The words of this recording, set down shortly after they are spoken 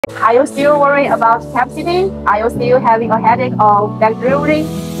Are you still worried about capacity? Are you still having a headache of bag delivery?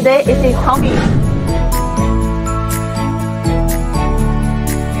 Today it is coming.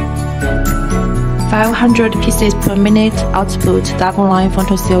 500 pieces per minute output double line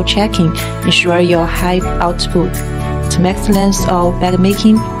photo cell checking. Ensure your high output. Max length of bag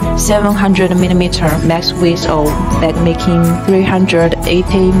making 700 mm, max width of bag making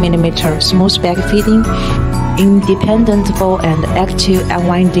 380 mm, smooth bag feeding, independentable and active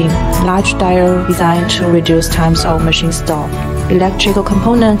unwinding, large dial designed to reduce times of machine stop. Electrical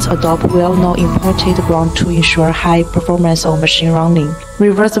components adopt well-known imported brand to ensure high performance of machine running.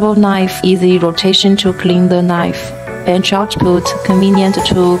 Reversible knife, easy rotation to clean the knife. Bench output, convenient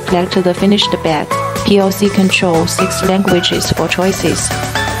to collect the finished bag. PLC control, 6 languages for choices.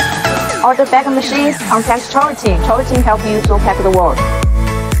 Order bag machines, contact Chovyting. Chovyting help you to pack the world.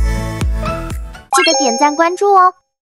 记得点赞关注哦。